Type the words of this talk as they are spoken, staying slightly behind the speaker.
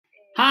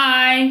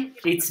Hi,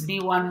 it's me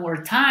one more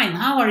time.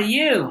 How are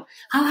you?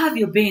 How have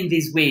you been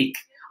this week?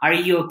 Are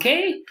you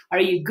okay? Are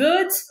you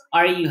good?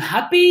 Are you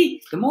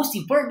happy? The most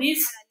important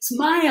is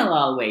smile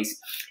always.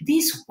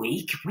 This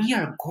week we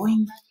are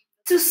going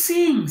to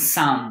sing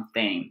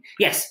something.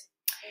 Yes,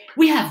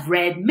 we have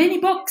read many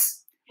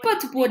books,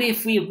 but what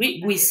if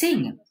we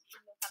sing?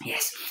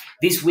 Yes,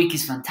 this week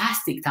is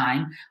fantastic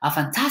time, a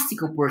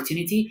fantastic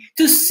opportunity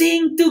to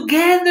sing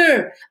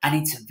together. And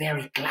it's a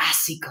very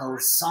classical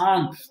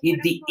song.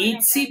 It's the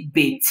Itsy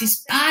Bitsy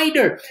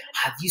Spider.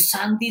 Have you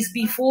sung this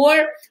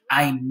before?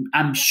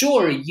 I'm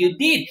sure you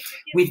did.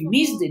 With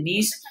Miss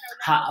Denise,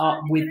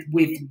 with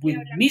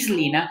Miss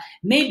Lina,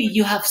 maybe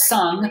you have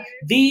sung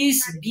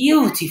this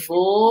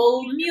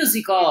beautiful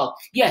musical.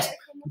 Yes,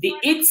 the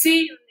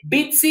Itsy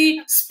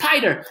Bitsy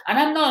Spider. And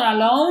I'm not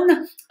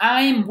alone.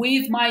 I'm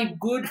with my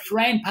good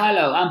friend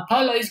Paulo, and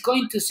Paulo is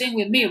going to sing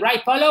with me,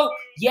 right, Paulo?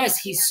 Yes,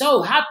 he's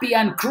so happy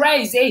and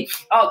crazy.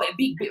 Oh,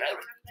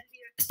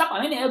 stop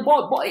a minute,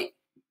 boy.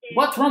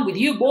 What's wrong with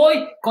you,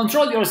 boy?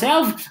 Control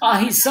yourself. Oh,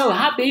 he's so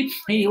happy.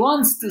 He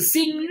wants to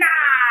sing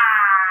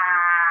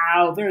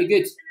now. Very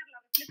good.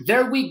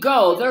 There we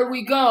go. There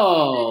we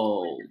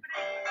go.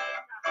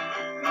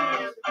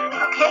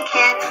 Okay,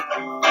 kids,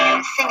 we're going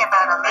to sing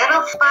about a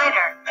little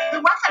spider who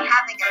wasn't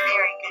having a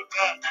very good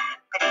day,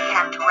 but he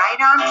kept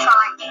right on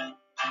trying.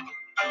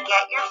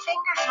 Get your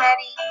fingers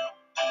ready.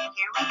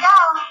 Here we go.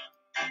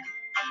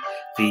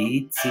 The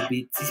itsy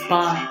bitsy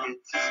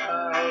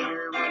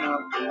spider went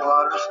up the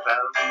water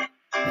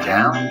spout.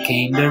 Down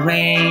came the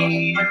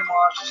rain and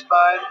washed the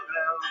spider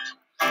out.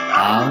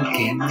 Out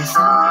came the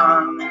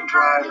sun and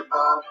dried up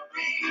all the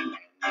rain.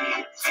 The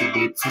itsy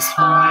bitsy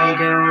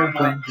spider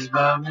went to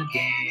run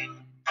again.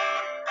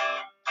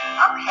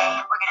 Okay,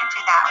 we're going to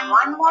do that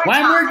one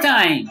more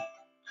time.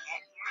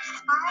 Get your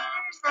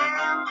spiders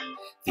out.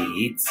 The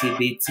itsy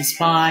bitsy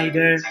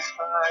spider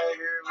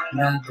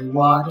went up the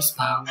water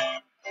spout.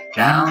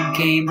 Down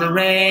came the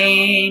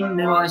rain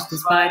and washed the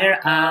spider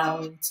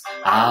out.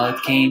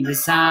 Out came the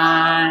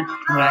sun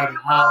and dried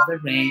out the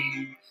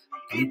rain.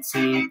 The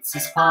itsy bitsy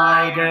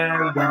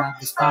spider went up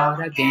the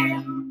spout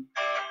again.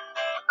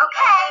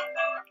 Okay,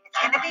 it's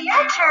going to be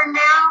your turn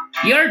now.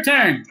 Your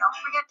turn. Don't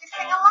forget to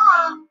sing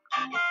along.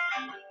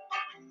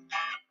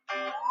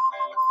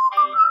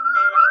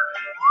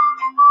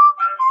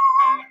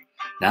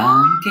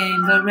 Down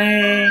came the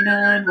rain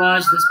and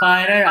washed the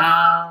spider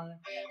out.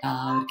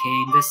 Out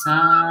came the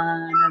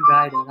sun and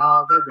dried out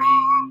all the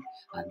rain.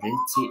 And the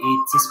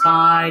itsy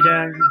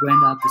spider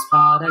went up the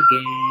spout again.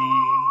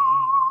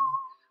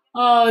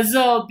 Oh,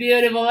 so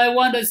beautiful. I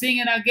want to sing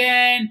it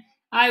again.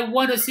 I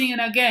want to sing it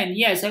again.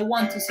 Yes, I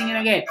want to sing it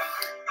again.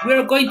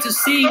 We're going to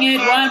sing it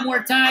one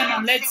more time,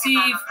 and let's see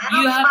if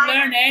you have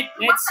learned it.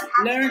 Let's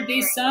learn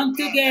this song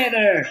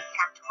together.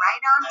 Kept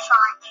right on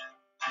trying.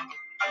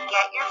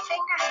 Get your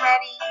fingers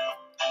ready.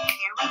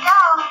 Here we go.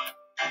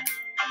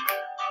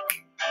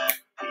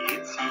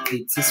 The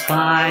itsy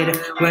spider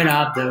went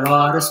up the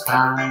water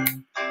spout.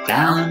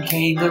 Down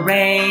came the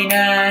rain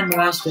and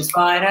washed the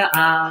spider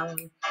out.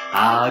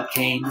 Out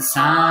came the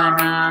sun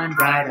and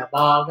dried up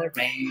all the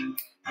rain.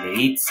 The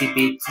itsy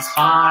bitsy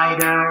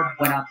spider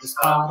went up the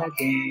spout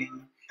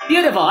again.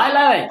 Beautiful, I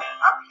love it. Okay,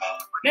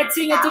 let's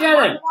sing it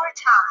together. One more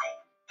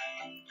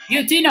time.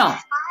 You, Tino.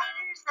 Spiders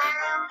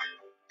out.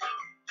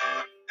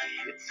 The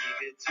itsy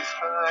bitsy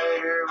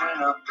spider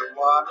went up the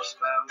water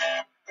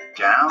spout.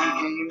 Down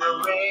came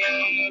the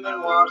rain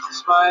and washed the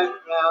spider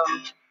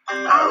out.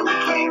 Out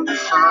came the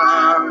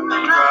sun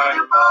and dried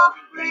up all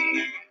the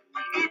rain.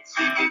 The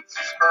itsy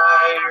bitsy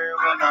spider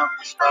went up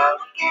the spout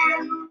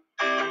again.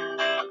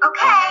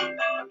 Okay,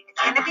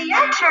 it's going to be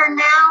your turn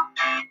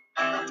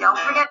now. Don't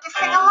forget to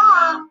sing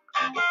along.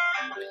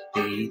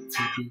 The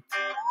itsy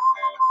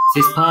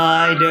bitsy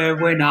spider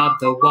went up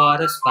the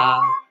water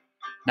spout.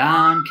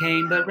 Down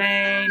came the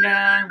rain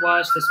and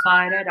washed the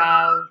spider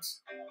out.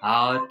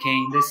 Out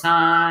came the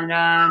sun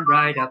and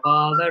dried up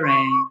all the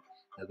rain.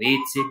 The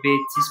itsy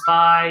bitsy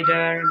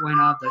spider went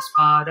up the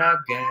spout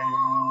again.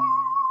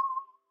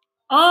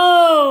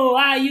 Oh,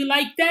 you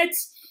like that?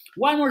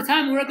 One more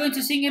time, we're going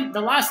to sing it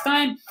the last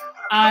time.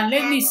 And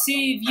let me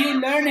see if you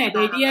learn it.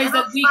 The idea is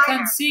that we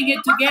can sing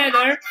it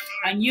together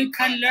and you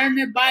can learn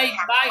it by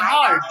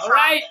heart, all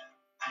right?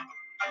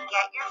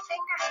 Get your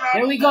fingers ready.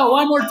 There we go,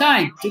 one more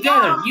time,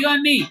 together, you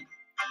and me.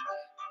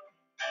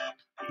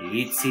 The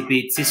itsy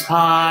bitsy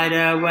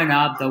spider went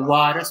up the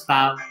water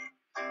spout.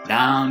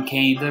 Down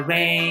came the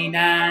rain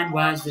and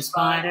washed the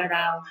spider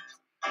out.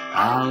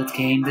 Out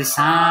came the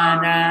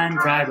sun and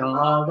dried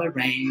all the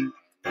rain.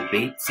 The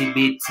bitsy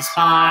bitsy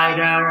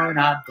spider went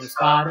up the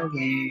spout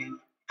again.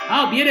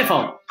 Oh, beautiful.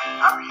 Okay,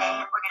 we're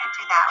going to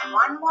do that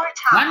one more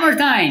time. One more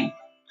time.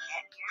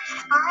 Get your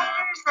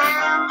spiders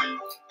out.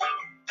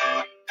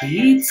 The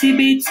itsy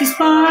bitsy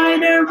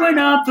spider went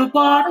up the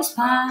water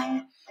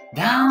spout.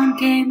 Down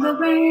came the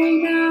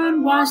rain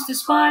and washed the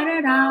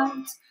spider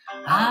out.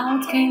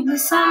 Out came the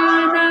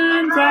sun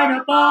and dried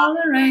up all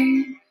the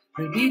rain.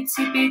 The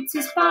bitsy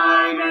bitsy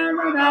spider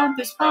went up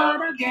the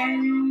spout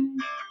again.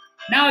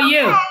 Now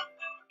you.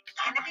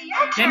 Can it be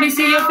your Let turn me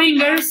see your now?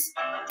 fingers.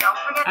 Don't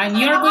forget And to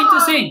you're sing going to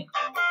along. sing.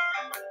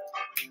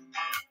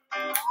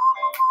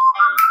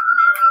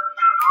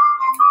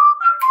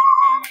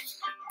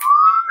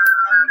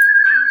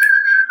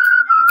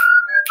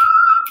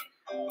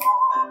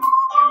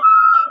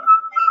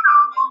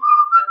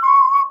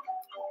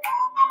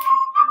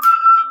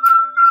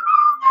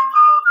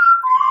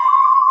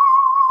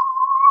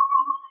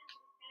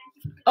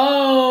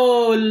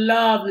 Oh,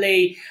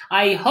 lovely.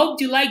 I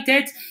hope you liked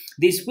it.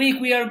 This week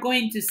we are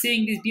going to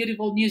sing this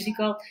beautiful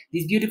musical,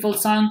 this beautiful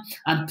song,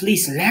 and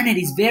please learn it.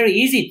 It's very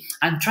easy.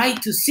 And try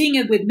to sing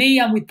it with me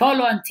and with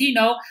Polo and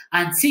Tino.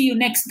 And see you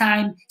next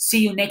time. See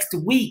you next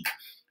week.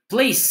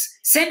 Please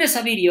send us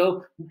a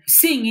video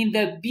singing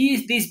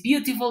this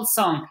beautiful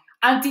song.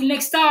 Until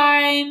next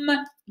time.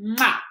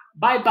 Mwah.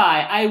 Bye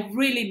bye. I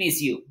really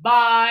miss you.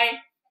 Bye.